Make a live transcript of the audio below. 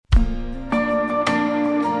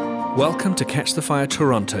Welcome to Catch the Fire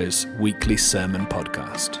Toronto's weekly sermon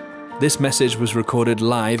podcast. This message was recorded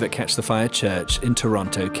live at Catch the Fire Church in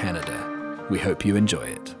Toronto, Canada. We hope you enjoy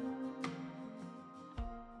it.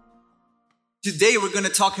 Today we're going to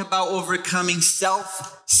talk about overcoming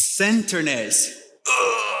self-centeredness.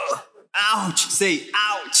 Ugh, ouch, say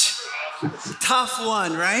ouch. Tough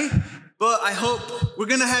one, right? But I hope we're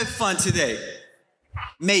going to have fun today.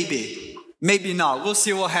 Maybe not. We'll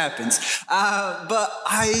see what happens. But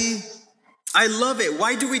I love it.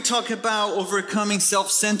 Why do we talk about overcoming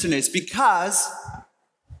self-centeredness? Because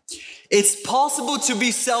it's possible to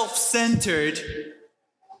be self-centered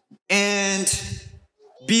and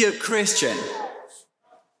be a Christian.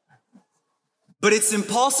 But it's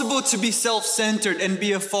impossible to be self-centered and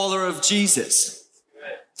be a follower of Jesus.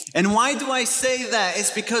 And why do I say that?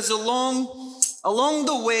 It's because along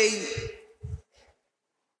the way,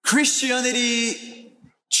 Christianity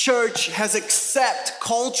church has accepted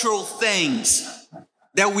cultural things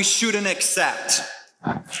that we shouldn't accept.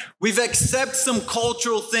 We've accepted some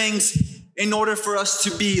cultural things in order for us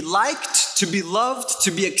to be liked, to be loved,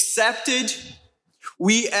 to be accepted.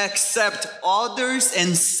 We accept others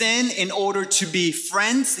and sin in order to be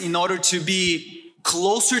friends, in order to be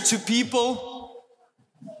closer to people.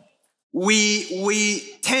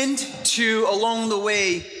 We tend to, along the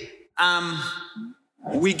way,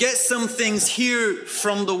 we get some things here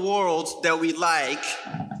from the world that we like,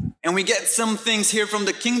 and we get some things here from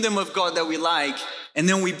the kingdom of God that we like, and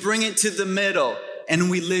then we bring it to the middle, and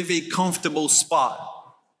we live a comfortable spot.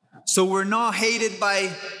 So we're not hated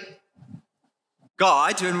by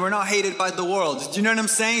God, and we're not hated by the world. Do you know what I'm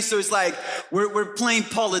saying? So it's like we're playing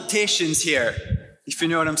politicians here, if you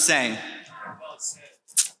know what I'm saying.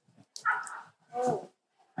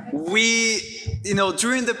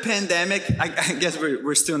 During the pandemic, I guess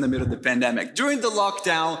we're still in the middle of the pandemic. During the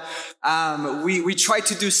lockdown, we tried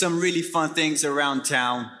to do some really fun things around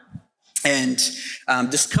town and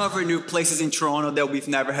discover new places in Toronto that we've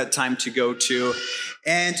never had time to go to.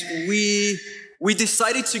 And we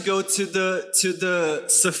decided to go to the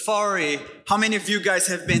safari. How many of you guys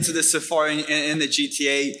have been to the safari in the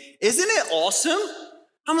GTA? Isn't it awesome?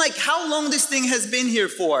 I'm like, how long this thing has been here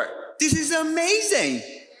for? This is amazing.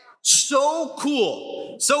 So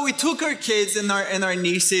cool. So we took our kids and our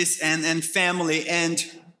nieces and family, and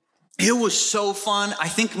it was so fun. I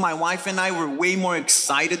think my wife and I were way more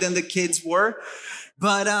excited than the kids were.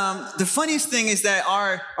 But the funniest thing is that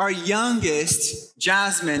our youngest,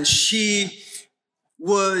 Jasmine, she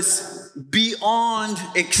was beyond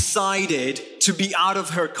excited to be out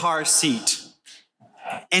of her car seat.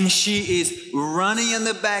 And she is running in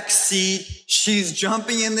the back seat. She's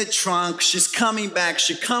jumping in the trunk. She's coming back.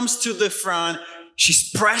 She comes to the front.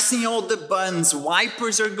 She's pressing all the buttons.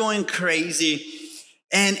 Wipers are going crazy.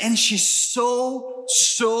 And she's so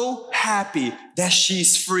happy that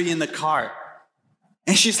she's free in the car.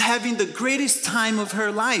 And she's having the greatest time of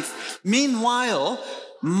her life. Meanwhile,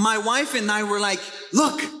 my wife and I were like,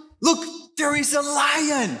 look, there is a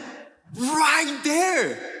lion right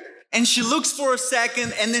there. And she looks for a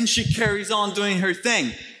second, and then she carries on doing her thing.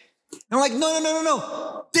 And I'm like,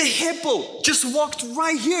 no. The hippo just walked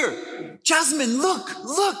right here. Jasmine, look.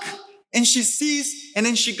 And she sees, and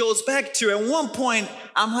then she goes back to, at one point,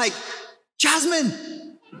 I'm like, Jasmine,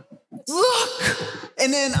 look.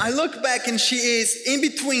 And then I look back, and she is in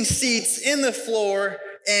between seats in the floor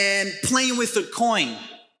and playing with a coin.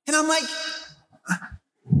 And I'm like,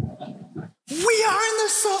 we are in the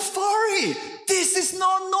safari. This is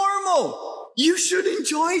not normal. You should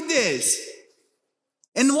enjoy this.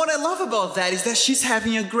 And what I love about that is that she's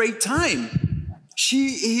having a great time.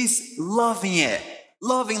 She is loving it,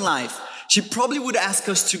 loving life. She probably would ask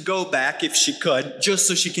us to go back if she could, just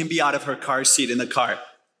so she can be out of her car seat in the car.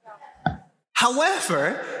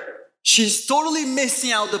 However, she's totally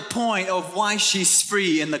missing out the point of why she's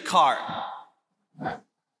free in the car.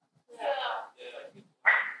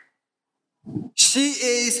 She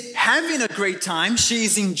is having a great time.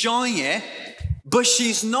 She's enjoying it, but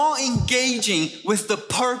she's not engaging with the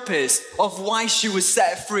purpose of why she was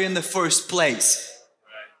set free in the first place.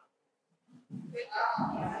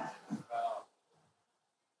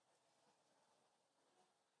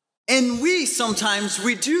 And sometimes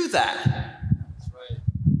we do that.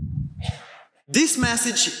 This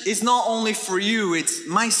message is not only for you, it's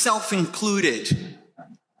myself included.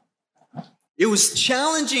 It was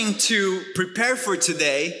challenging to prepare for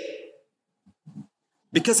today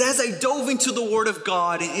because as I dove into the Word of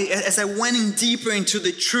God, as I went in deeper into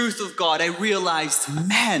the truth of God, I realized,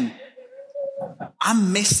 man,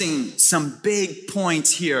 I'm missing some big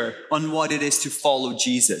points here on what it is to follow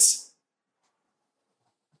Jesus.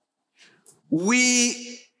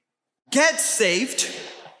 We get saved.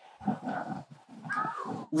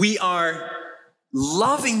 We are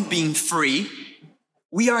loving being free.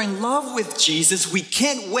 We are in love with Jesus. We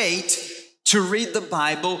can't wait to read the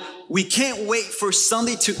Bible. We can't wait for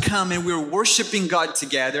Sunday to come and we're worshiping God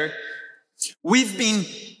together. We've been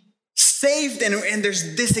saved and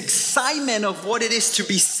there's this excitement of what it is to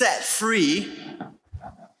be set free.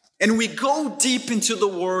 And we go deep into the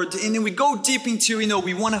Word, and then we go deep into,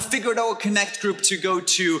 we want to figure out a connect group to go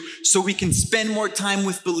to so we can spend more time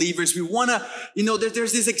with believers. We want to,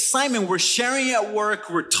 there's this excitement. We're sharing at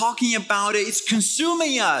work. We're talking about it. It's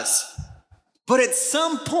consuming us. But at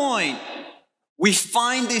some point, we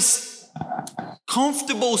find this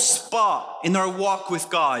comfortable spot in our walk with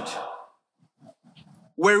God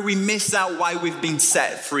where we miss out why we've been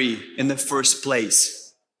set free in the first place.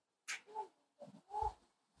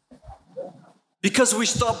 Because we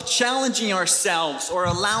stop challenging ourselves or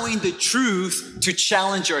allowing the truth to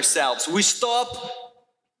challenge ourselves. We stop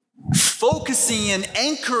focusing and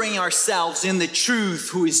anchoring ourselves in the truth,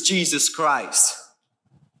 who is Jesus Christ.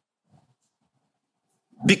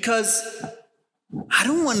 Because I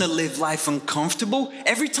don't want to live life uncomfortable.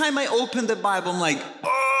 Every time I open the Bible, I'm like,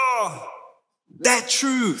 oh, that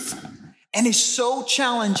truth. And it's so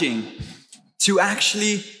challenging to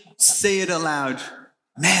actually say it aloud.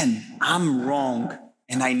 Man, I'm wrong,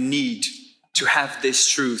 and I need to have this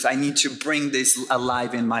truth. I need to bring this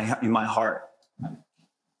alive in my heart.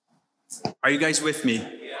 Are you guys with me?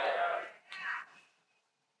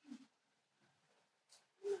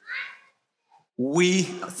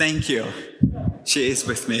 Thank you. She is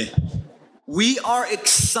with me. We are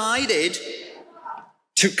excited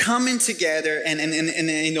to come in together and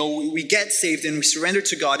we get saved and we surrender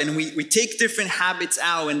to God and we take different habits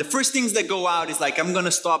out. And the first things that go out is like, I'm going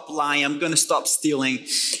to stop lying. I'm going to stop stealing.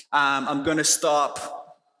 I'm going to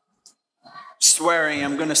stop swearing.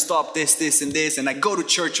 I'm going to stop this, and this. And I go to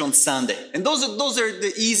church on Sunday. And those are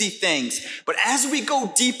the easy things. But as we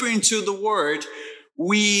go deeper into the Word,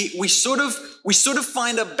 we sort of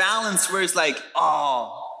find a balance where it's like,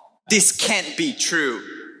 oh, this can't be true.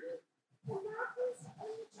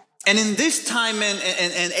 And in this time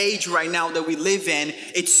and age right now that we live in,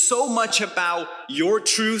 it's so much about your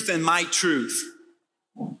truth and my truth.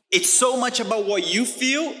 It's so much about what you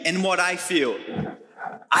feel and what I feel.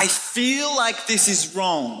 I feel like this is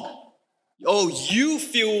wrong. Oh, you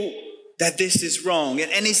feel that this is wrong.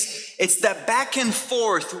 And it's that back and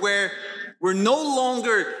forth where we're no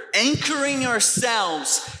longer anchoring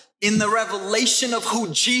ourselves in the revelation of who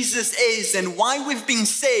Jesus is and why we've been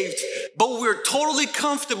saved, but we're totally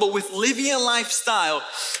comfortable with living a lifestyle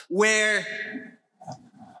where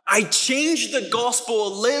I change the gospel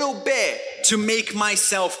a little bit to make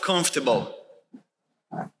myself comfortable.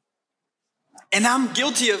 And I'm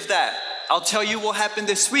guilty of that. I'll tell you what happened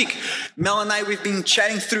this week. Mel and I, we've been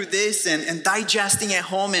chatting through this and digesting at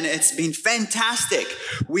home, and it's been fantastic.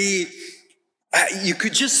 You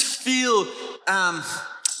could just feel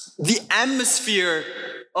the atmosphere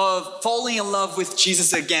of falling in love with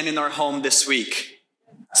Jesus again in our home this week.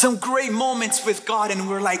 Some great moments with God, and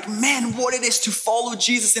we're like, man, what it is to follow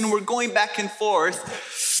Jesus, and we're going back and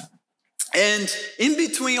forth. And in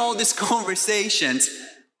between all these conversations,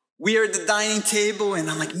 we are at the dining table, and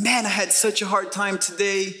I'm like, man, I had such a hard time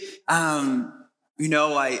today. I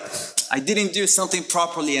didn't do something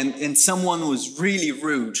properly, and someone was really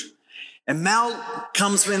rude. And Mel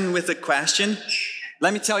comes in with a question.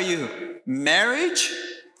 Let me tell you, marriage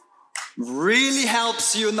really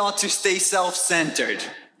helps you not to stay self-centered.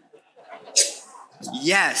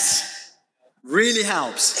 Yes, really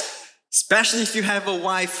helps. Especially if you have a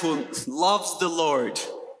wife who loves the Lord.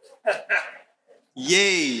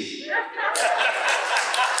 Yay.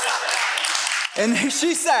 And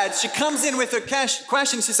she comes in with her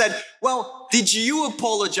question. She said, well, did you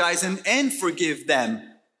apologize and forgive them?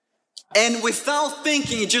 And without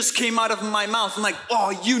thinking, it just came out of my mouth. I'm like,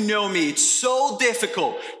 oh, you know me. It's so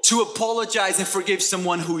difficult to apologize and forgive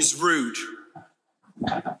someone who is rude.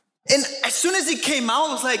 And as soon as it came out,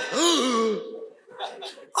 I was like,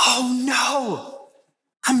 oh no,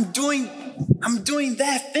 I'm doing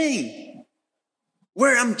that thing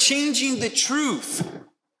where I'm changing the truth.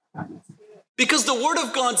 Because the Word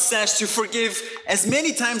of God says to forgive as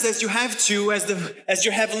many times as you have to, as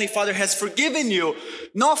your Heavenly Father has forgiven you.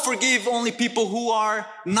 Not forgive only people who are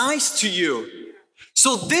nice to you.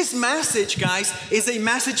 So this message, guys, is a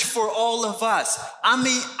message for all of us. I'm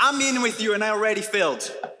in with you and I already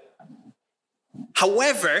failed.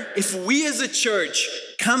 However, if we as a church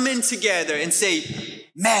come in together and say,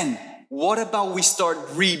 man, what about we start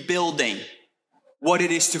rebuilding what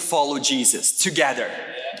it is to follow Jesus together?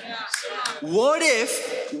 what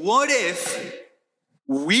if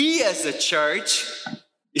we as a church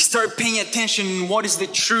start paying attention what is the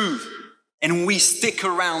truth and we stick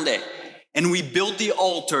around it and we build the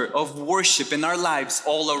altar of worship in our lives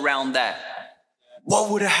all around that? What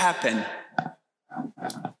would happen?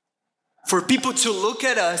 For people to look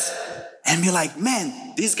at us and be like,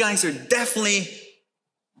 man, these guys are definitely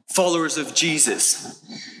followers of Jesus.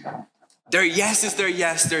 Their yes is their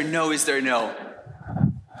yes, their no is their no.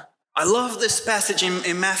 I love this passage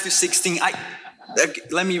in Matthew 16.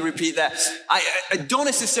 Let me repeat that. I don't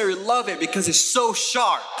necessarily love it because it's so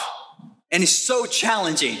sharp and it's so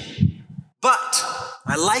challenging. But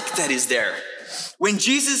I like that it's there. When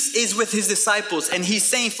Jesus is with his disciples and he's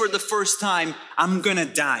saying for the first time, I'm going to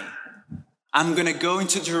die. I'm going to go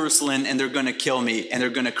into Jerusalem and they're going to kill me and they're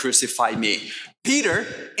going to crucify me. Peter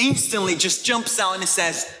instantly just jumps out and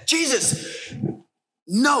says, Jesus,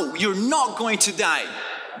 no, you're not going to die.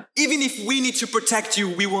 Even if we need to protect you,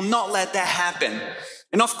 we will not let that happen.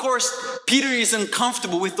 And of course, Peter is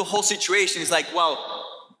uncomfortable with the whole situation. He's like, well,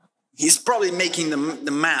 he's probably making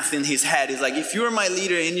the math in his head. He's like, if you're my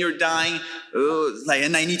leader and you're dying,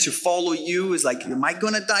 and I need to follow you, it's like, am I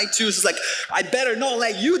going to die too? So it's like, I better not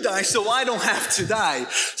let you die so I don't have to die.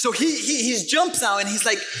 So he jumps out and he's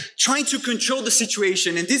like trying to control the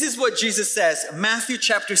situation. And this is what Jesus says, Matthew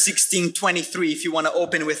chapter 16, 23, if you want to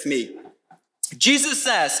open with me. Jesus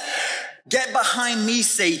says, get behind me,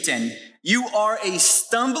 Satan. You are a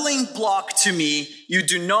stumbling block to me. You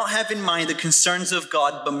do not have in mind the concerns of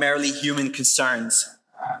God, but merely human concerns.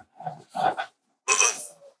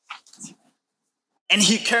 And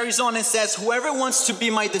he carries on and says, whoever wants to be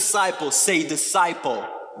my disciple, say disciple,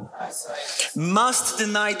 must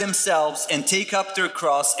deny themselves and take up their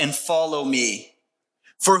cross and follow me.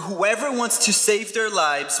 For whoever wants to save their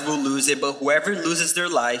lives will lose it, but whoever loses their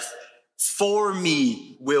life for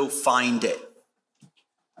me will find it.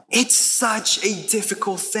 It's such a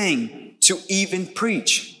difficult thing to even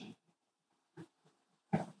preach.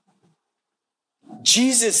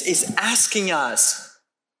 Jesus is asking us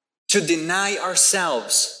to deny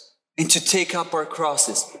ourselves and to take up our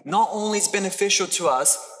crosses. Not only is beneficial to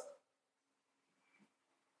us,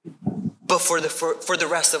 but for the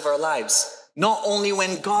rest of our lives. Not only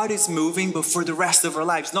when God is moving, but for the rest of our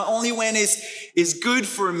lives. Not only when it's good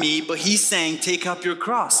for me, but he's saying, take up your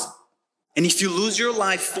cross. And if you lose your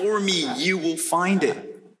life for me, you will find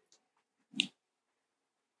it.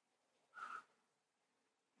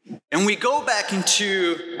 And we go back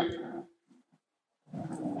into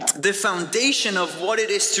the foundation of what it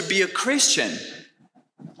is to be a Christian.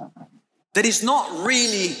 That is not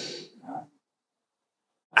really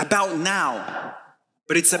about now,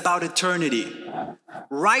 but it's about eternity.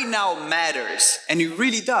 Right now matters, and it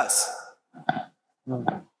really does.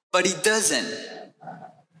 But it doesn't.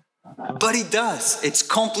 But it does. It's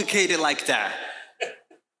complicated like that.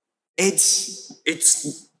 It's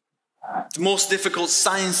the most difficult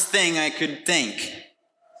science thing I could think.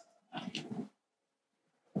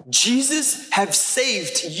 Jesus has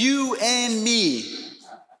saved you and me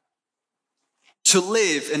to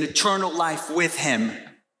live an eternal life with him.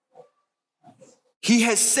 He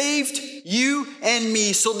has saved you and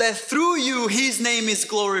me so that through you, his name is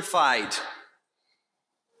glorified.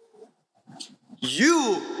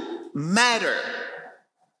 You matter.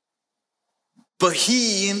 But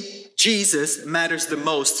he, Jesus, matters the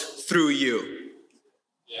most through you.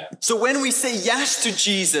 Yeah. So when we say yes to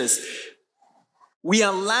Jesus, we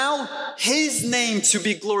allow his name to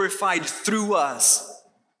be glorified through us.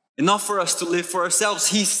 And not for us to live for ourselves.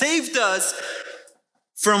 He saved us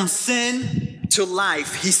from sin to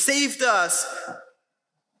life. He saved us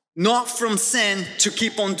not from sin to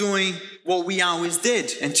keep on doing what we always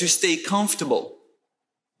did and to stay comfortable.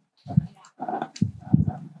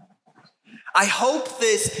 I hope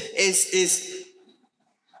this is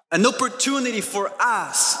an opportunity for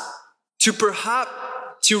us to perhaps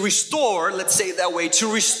restore, let's say it that way,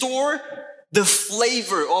 to restore the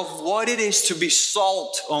flavor of what it is to be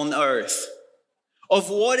salt on earth, of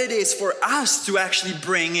what it is for us to actually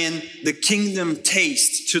bring in the kingdom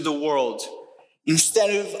taste to the world,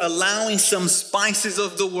 instead of allowing some spices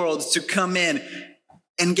of the world to come in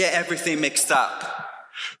and get everything mixed up.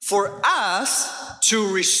 For us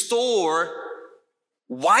to restore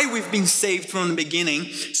why we've been saved from the beginning,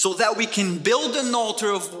 so that we can build an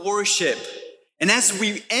altar of worship. And as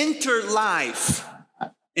we enter life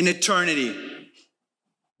in eternity,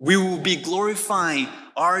 we will be glorifying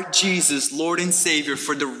our Jesus, Lord and Savior,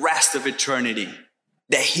 for the rest of eternity.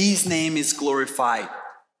 That his name is glorified.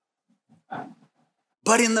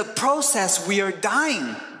 But in the process, we are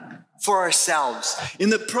dying for ourselves. In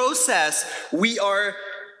the process, we are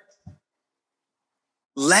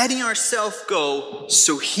letting ourselves go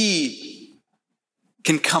so he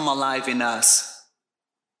can come alive in us.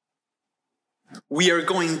 We are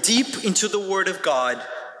going deep into the Word of God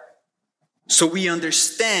so we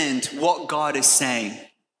understand what God is saying.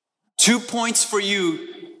 2 points for you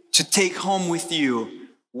to take home with you.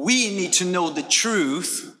 We need to know the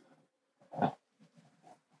truth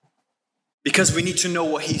because we need to know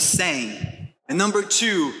what he's saying. And number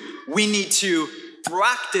 2, we need to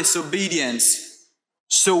practice obedience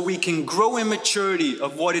so we can grow in maturity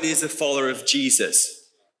of what it is a follower of Jesus.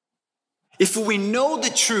 If we know the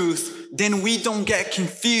truth, then we don't get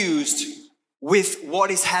confused with what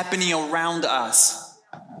is happening around us.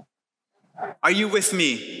 Are you with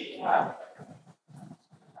me?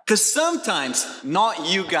 Because sometimes, not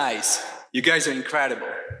you guys are incredible.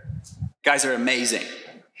 You guys are amazing.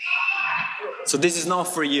 So this is not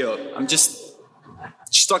for you. I'm just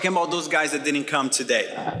talking about those guys that didn't come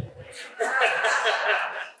today.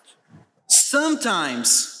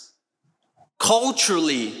 Sometimes,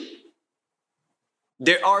 culturally,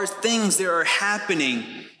 there are things that are happening,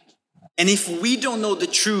 and if we don't know the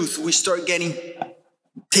truth, we start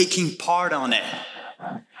taking part on it.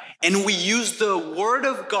 And we use the Word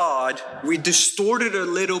of God, we distort it a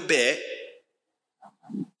little bit,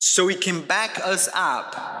 so it can back us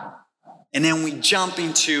up. And then we jump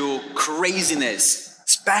into craziness,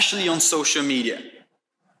 especially on social media.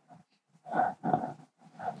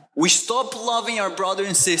 We stop loving our brother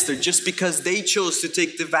and sister just because they chose to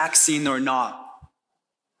take the vaccine or not.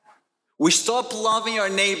 We stop loving our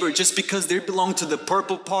neighbor just because they belong to the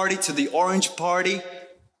purple party, to the orange party.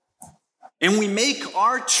 And we make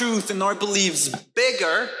our truth and our beliefs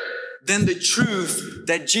bigger than the truth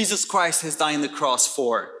that Jesus Christ has died on the cross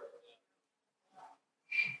for.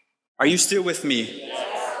 Are you still with me?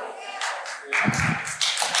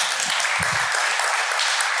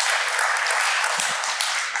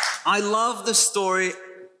 I love the story.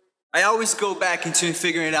 I always go back into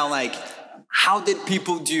figuring out, like, how did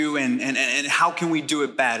people do and how can we do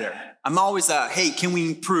it better? I'm always a, hey, can we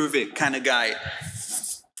improve it kind of guy.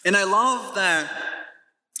 And I love that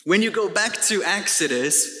when you go back to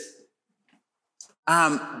Exodus,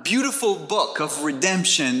 beautiful book of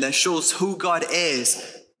redemption that shows who God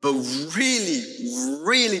is, but really,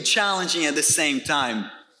 really challenging at the same time.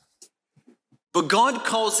 But God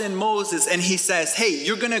calls in Moses and he says, hey,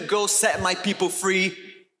 you're going to go set my people free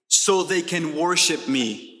so they can worship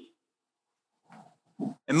me.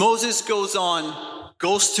 And Moses goes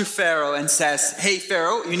to Pharaoh and says, hey,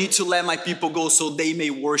 Pharaoh, you need to let my people go so they may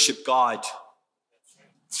worship God.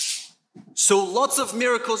 So lots of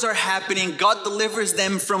miracles are happening. God delivers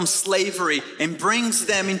them from slavery and brings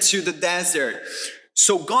them into the desert.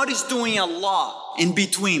 So God is doing a lot in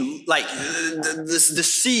between. Like the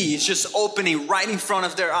sea is just opening right in front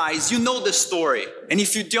of their eyes. You know the story. And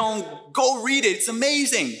if you don't, go read it. It's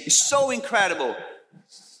amazing. It's so incredible.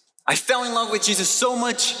 I fell in love with Jesus so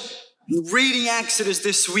much reading Exodus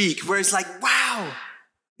this week, where it's like, wow,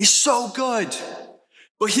 it's so good.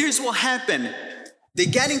 But here's what happened. They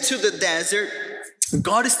get into the desert.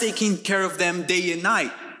 God is taking care of them day and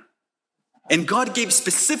night. And God gave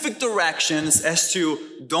specific directions as to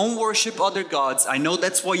don't worship other gods. I know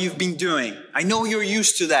that's what you've been doing. I know you're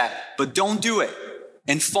used to that, but don't do it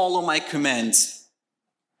and follow my commands.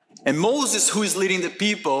 And Moses, who is leading the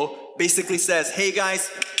people, basically says, hey guys,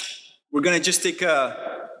 we're going to just take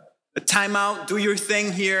a timeout, do your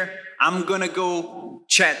thing here. I'm going to go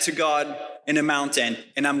chat to God in a mountain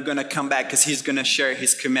and I'm going to come back because he's going to share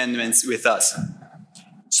his commandments with us.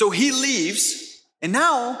 So he leaves and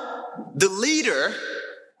now the leader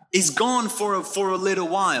is gone for a little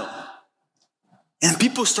while. And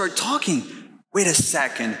people start talking. Wait a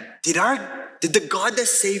second. Did the God that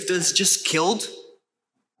saved us just killed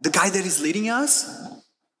the guy that is leading us?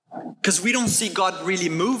 Because we don't see God really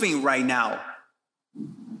moving right now.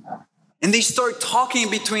 And they start talking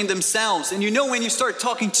between themselves. And you know when you start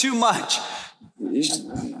talking too much,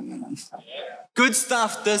 good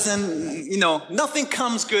stuff doesn't, nothing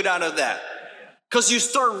comes good out of that. Because you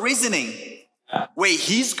start reasoning, wait,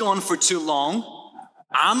 he's gone for too long.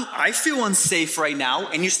 I feel unsafe right now.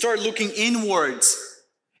 And you start looking inwards.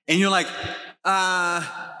 And you're like,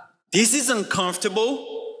 this is uncomfortable.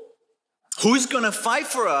 Who's going to fight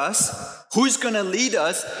for us? Who's going to lead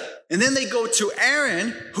us? And then they go to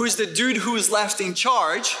Aaron, who's the dude who is left in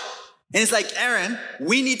charge. And it's like, Aaron,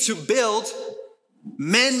 we need to build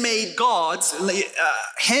man-made gods,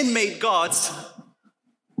 handmade gods.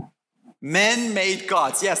 Man-made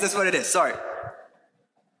gods. Yes, that's what it is. Sorry.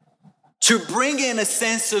 To bring in a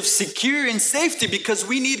sense of security and safety, because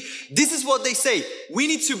this is what they say, we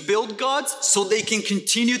need to build gods so they can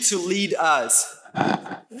continue to lead us.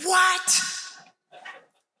 What?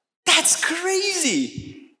 That's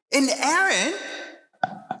crazy. And Aaron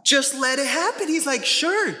just let it happen. He's like,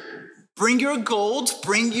 sure, bring your gold,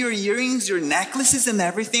 bring your earrings, your necklaces and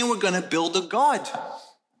everything. We're going to build a god.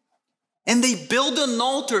 And they build an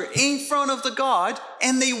altar in front of the God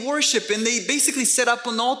and they worship, and they basically set up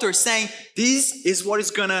an altar saying, this is what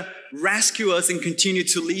is going to rescue us and continue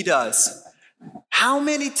to lead us. How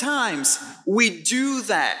many times we do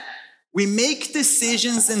that? We make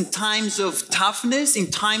decisions in times of toughness,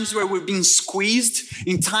 in times where we're being squeezed,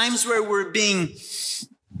 in times where we're being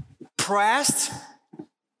pressed.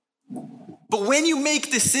 But when you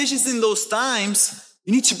make decisions in those times,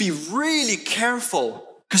 you need to be really careful,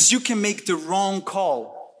 because you can make the wrong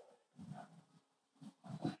call.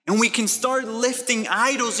 And we can start lifting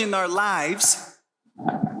idols in our lives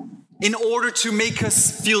in order to make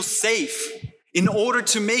us feel safe, in order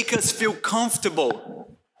to make us feel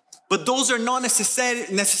comfortable. But those are not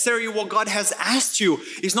necessarily what God has asked you.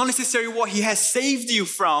 It's not necessarily what He has saved you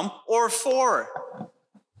from or for.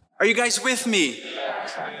 Are you guys with me?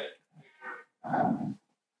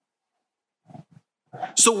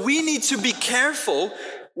 So we need to be careful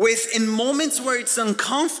with, in moments where it's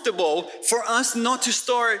uncomfortable, for us not to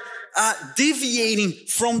start deviating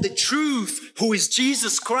from the truth, who is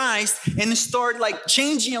Jesus Christ, and start like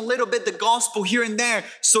changing a little bit the gospel here and there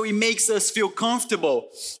so it makes us feel comfortable.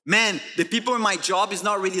 Man, the people in my job is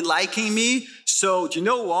not really liking me, so you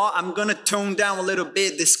know what? I'm gonna tone down a little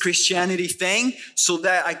bit this Christianity thing so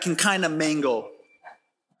that I can kind of mingle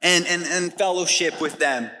and fellowship with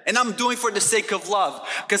them. And I'm doing for the sake of love,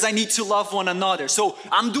 because I need to love one another. So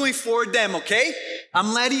I'm doing for them, okay?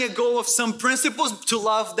 I'm letting it go of some principles to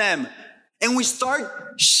love them. And we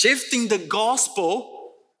start shifting the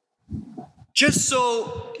gospel just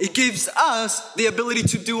so it gives us the ability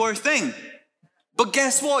to do our thing. But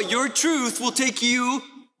guess what? Your truth will take you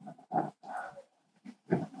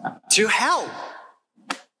to hell.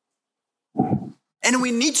 And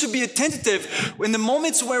we need to be attentive. In the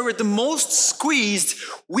moments where we're the most squeezed,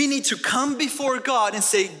 we need to come before God and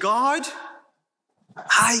say, God,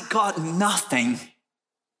 I got nothing,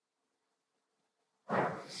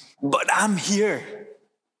 but I'm here.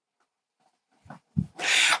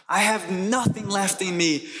 I have nothing left in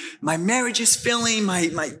me. My marriage is failing,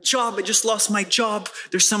 my job, I just lost my job.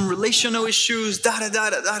 There's some relational issues,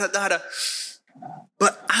 da-da-da-da-da-da-da.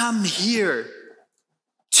 But I'm here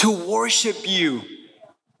to worship you.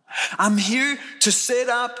 I'm here to set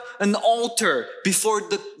up an altar before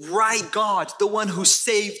the right God, the one who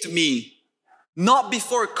saved me. Not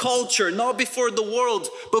before culture, not before the world,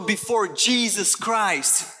 but before Jesus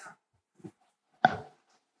Christ.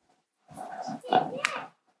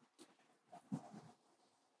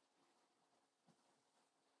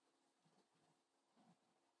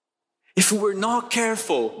 If we're not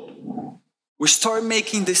careful, we start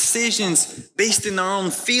making decisions based in our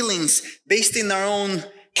own feelings, based in our own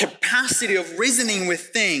capacity of reasoning with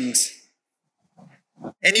things.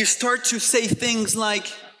 And you start to say things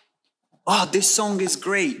like, oh, this song is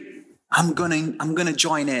great. I'm gonna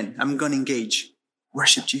join in. I'm gonna engage.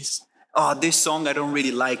 Worship Jesus. Oh, this song, I don't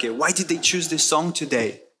really like it. Why did they choose this song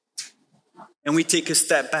today? And we take a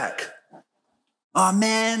step back. Oh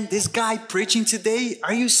man, this guy preaching today,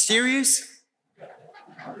 are you serious?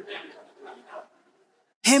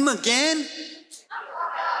 Him again?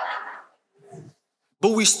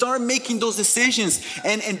 But we start making those decisions,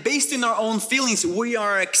 and based in our own feelings, we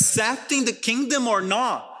are accepting the kingdom or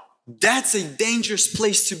not. That's a dangerous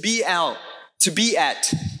place to be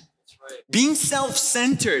at. Being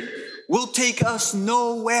self-centered will take us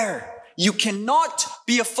nowhere. You cannot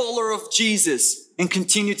be a follower of Jesus and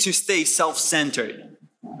continue to stay self-centered.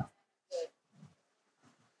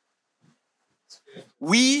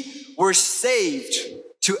 We were saved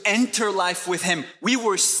to enter life with Him. We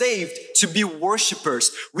were saved to be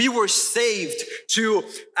worshipers. We were saved to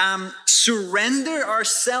surrender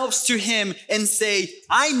ourselves to Him and say,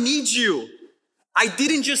 I need you. I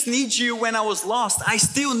didn't just need you when I was lost. I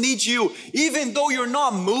still need you. Even though you're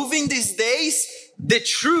not moving these days, the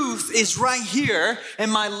truth is right here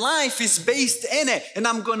and my life is based in it. And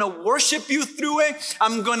I'm going to worship you through it.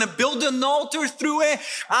 I'm going to build an altar through it.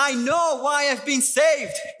 I know why I've been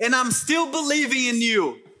saved and I'm still believing in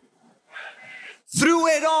you. Through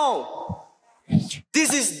it all.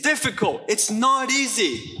 This is difficult. It's not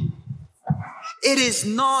easy. It is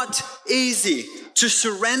not easy to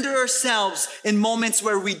surrender ourselves in moments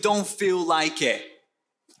where we don't feel like it.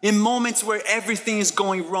 In moments where everything is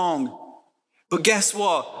going wrong. But guess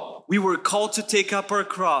what? We were called to take up our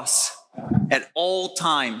cross at all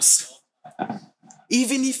times.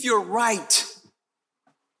 Even if you're right,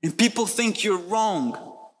 and people think you're wrong,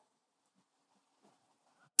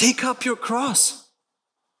 take up your cross.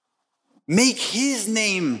 Make his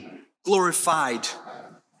name glorified.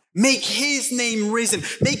 Make his name risen.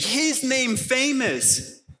 Make his name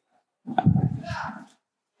famous.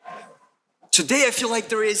 Today I feel like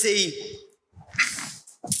there is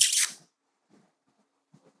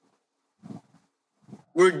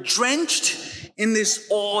we're drenched in this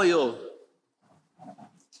oil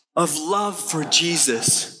of love for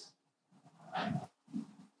Jesus.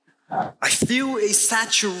 I feel a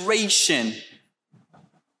saturation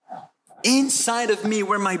inside of me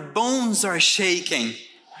where my bones are shaking,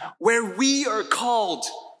 where we are called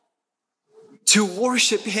to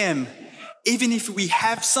worship him, even if we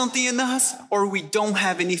have something in us or we don't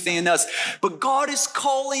have anything in us. But God is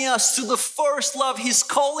calling us to the first love. He's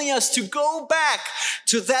calling us to go back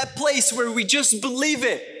to that place where we just believe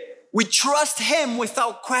it. We trust him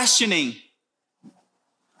without questioning.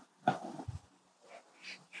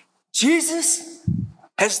 Jesus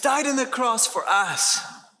has died on the cross for us,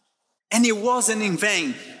 and it wasn't in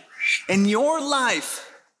vain. And your life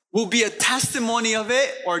will be a testimony of it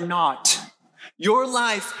or not. Your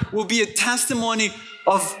life will be a testimony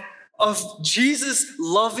of Jesus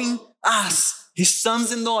loving us, his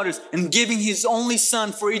sons and daughters, and giving his only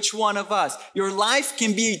son for each one of us. Your life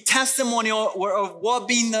can be a testimony of what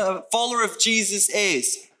being a follower of Jesus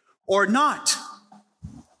is or not.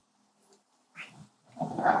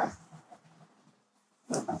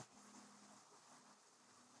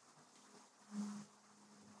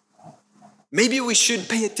 Maybe we should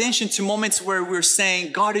pay attention to moments where we're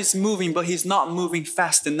saying, God is moving, but he's not moving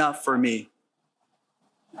fast enough for me.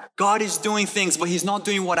 God is doing things, but he's not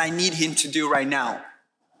doing what I need him to do right now.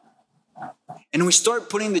 And we start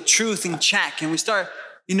putting the truth in check, and we start,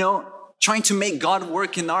 trying to make God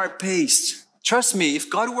work in our pace. Trust me, if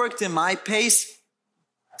God worked in my pace,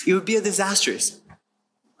 it would be a disastrous.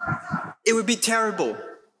 It would be terrible.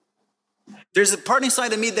 There's a part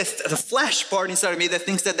inside of me, the flesh part inside of me that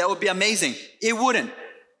thinks that would be amazing. It wouldn't.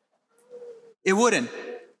 It wouldn't.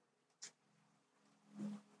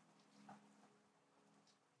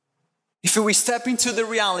 If we step into the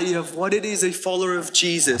reality of what it is a follower of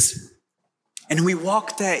Jesus, and we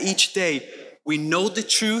walk that each day, we know the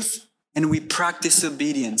truth and we practice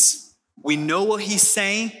obedience. We know what he's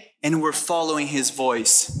saying and we're following his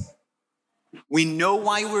voice. We know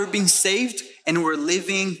why we're being saved and we're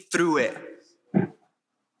living through it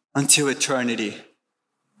until eternity.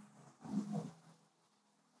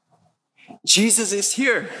 Jesus is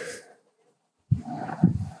here.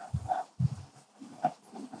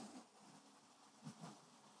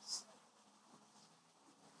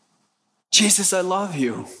 Jesus, I love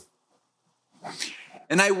you.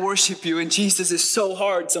 And I worship you. And Jesus, is so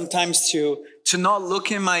hard sometimes to not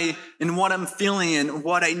look in what I'm feeling and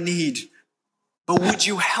what I need. But would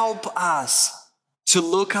you help us to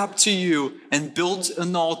look up to you and build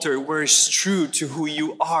an altar where it's true to who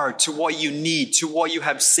you are, to what you need, to what you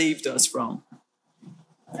have saved us from.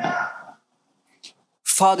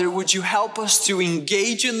 Father, would you help us to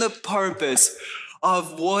engage in the purpose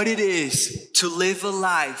of what it is to live a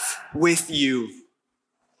life with you.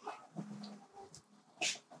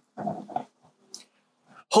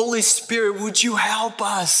 Holy Spirit, would you help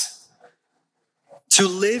us to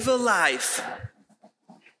live a life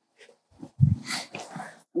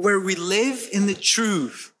where we live in the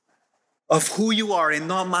truth of who you are and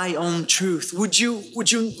not my own truth? Would you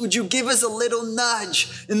give us a little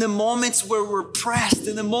nudge in the moments where we're pressed,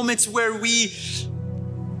 in the moments where we're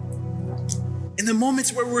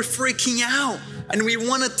freaking out and we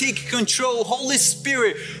want to take control? Holy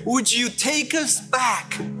Spirit, would you take us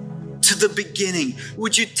back to the beginning?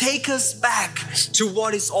 Would you take us back to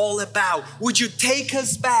what it's all about? Would you take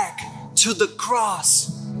us back to the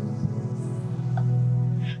cross?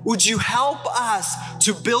 Would you help us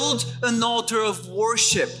to build an altar of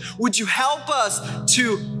worship? Would you help us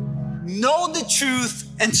to know the truth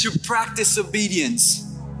and to practice obedience?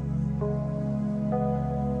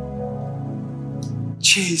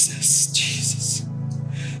 Jesus,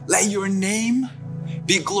 let your name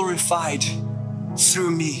be glorified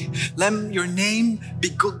through me. Let your name be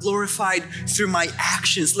glorified through my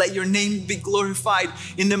actions. Let your name be glorified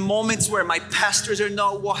in the moments where my pastors are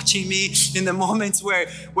not watching me, in the moments where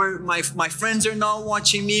my friends are not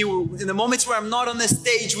watching me, in the moments where I'm not on the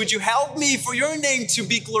stage. Would you help me for your name to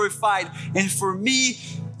be glorified and for me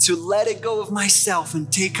to let it go of myself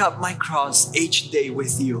and take up my cross each day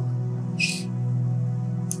with you?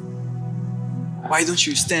 Why don't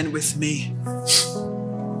you stand with me?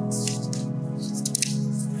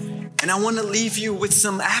 And I want to leave you with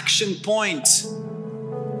some action points.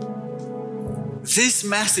 this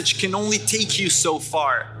message can only take you so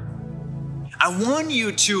far. I want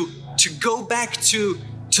you to go back to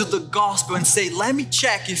the gospel and say, let me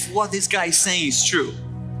check if what this guy is saying is true.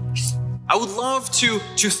 I would love to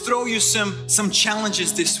throw you some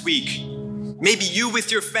challenges this week. Maybe you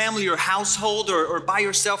with your family or household or by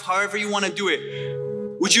yourself, however you want to do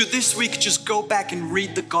it. Would you this week just go back and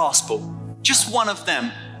read the gospel? Just one of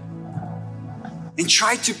them. And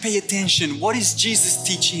try to pay attention. What is Jesus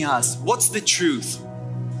teaching us? What's the truth?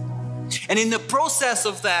 And in the process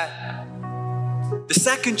of that, the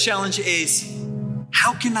second challenge is,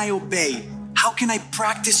 how can I obey? How can I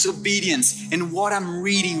practice obedience in what I'm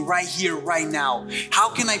reading right here, right now? How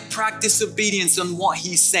can I practice obedience on what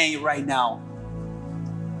he's saying right now?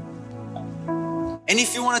 And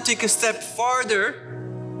if you want to take a step farther,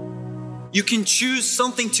 you can choose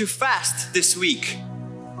something to fast this week.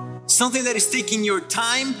 Something that is taking your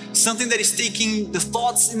time, something that is taking the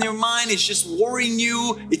thoughts in your mind, it's just worrying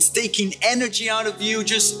you, it's taking energy out of you,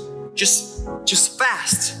 just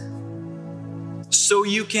fast. So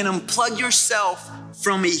you can unplug yourself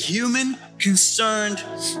from a human concerned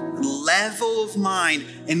level of mind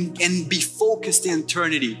and be focused in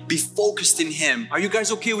eternity, be focused in Him. Are you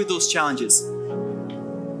guys okay with those challenges?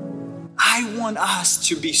 I want us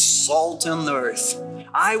to be salt on the earth.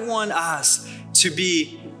 I want us to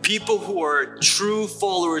be people who are true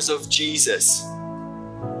followers of Jesus.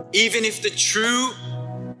 Even if the truth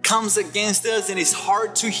comes against us and it's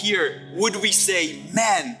hard to hear, would we say,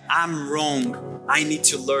 man, I'm wrong. I need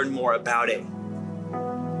to learn more about it.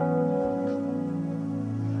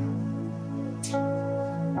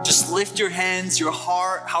 Just lift your hands, your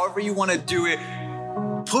heart, however you want to do it.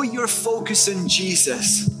 Put your focus on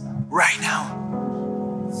Jesus right now.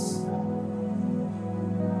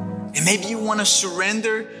 And maybe you want to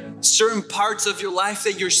surrender certain parts of your life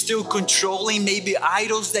that you're still controlling, maybe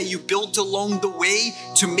idols that you built along the way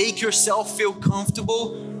to make yourself feel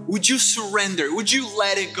comfortable. Would you surrender? Would you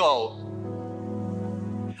let it go?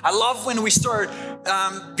 I love when we start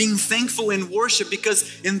being thankful in worship,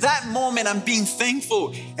 because in that moment I'm being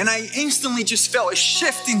thankful and I instantly just felt a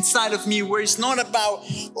shift inside of me where it's not about,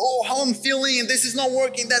 oh, how I'm feeling and this is not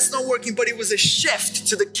working, that's not working, but it was a shift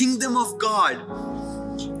to the kingdom of God.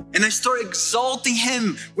 And I started exalting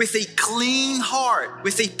Him with a clean heart,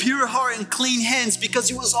 with a pure heart and clean hands,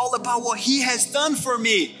 because it was all about what He has done for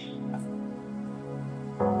me.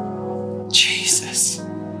 Jesus.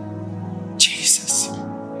 Jesus.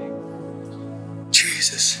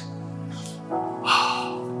 Jesus.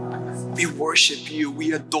 Oh, we worship You,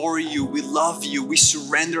 we adore You, we love You, we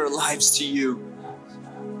surrender our lives to You.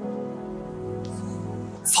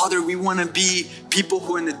 Father, we want to be people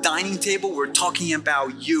who are in the dining table, we're talking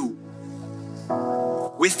about You.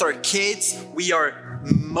 With our kids, we are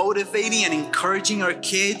motivating and encouraging our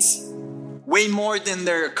kids. Way more than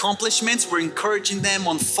their accomplishments, we're encouraging them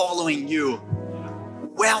on following You.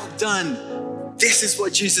 Well done. This is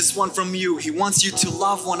what Jesus wants from you. He wants you to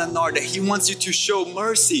love one another. He wants you to show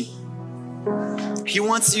mercy. He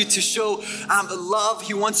wants you to show love.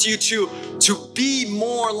 He wants you to be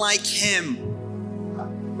more like Him.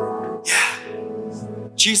 Yeah.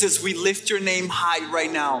 Jesus, we lift Your name high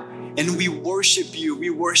right now and we worship You. We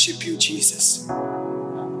worship You, Jesus.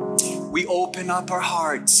 We open up our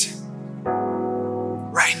hearts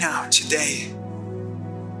right now, today.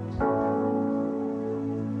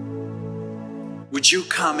 Would You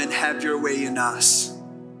come and have Your way in us?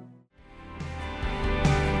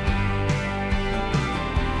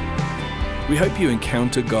 We hope you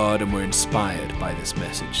encounter God and were inspired by this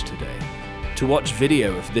message today. To watch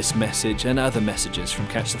video of this message and other messages from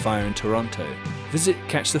Catch the Fire in Toronto, visit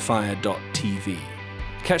catchthefire.tv.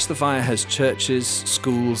 Catch the Fire has churches,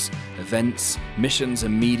 schools, events, missions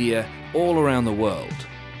and media all around the world.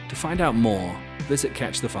 To find out more, visit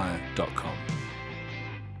catchthefire.com.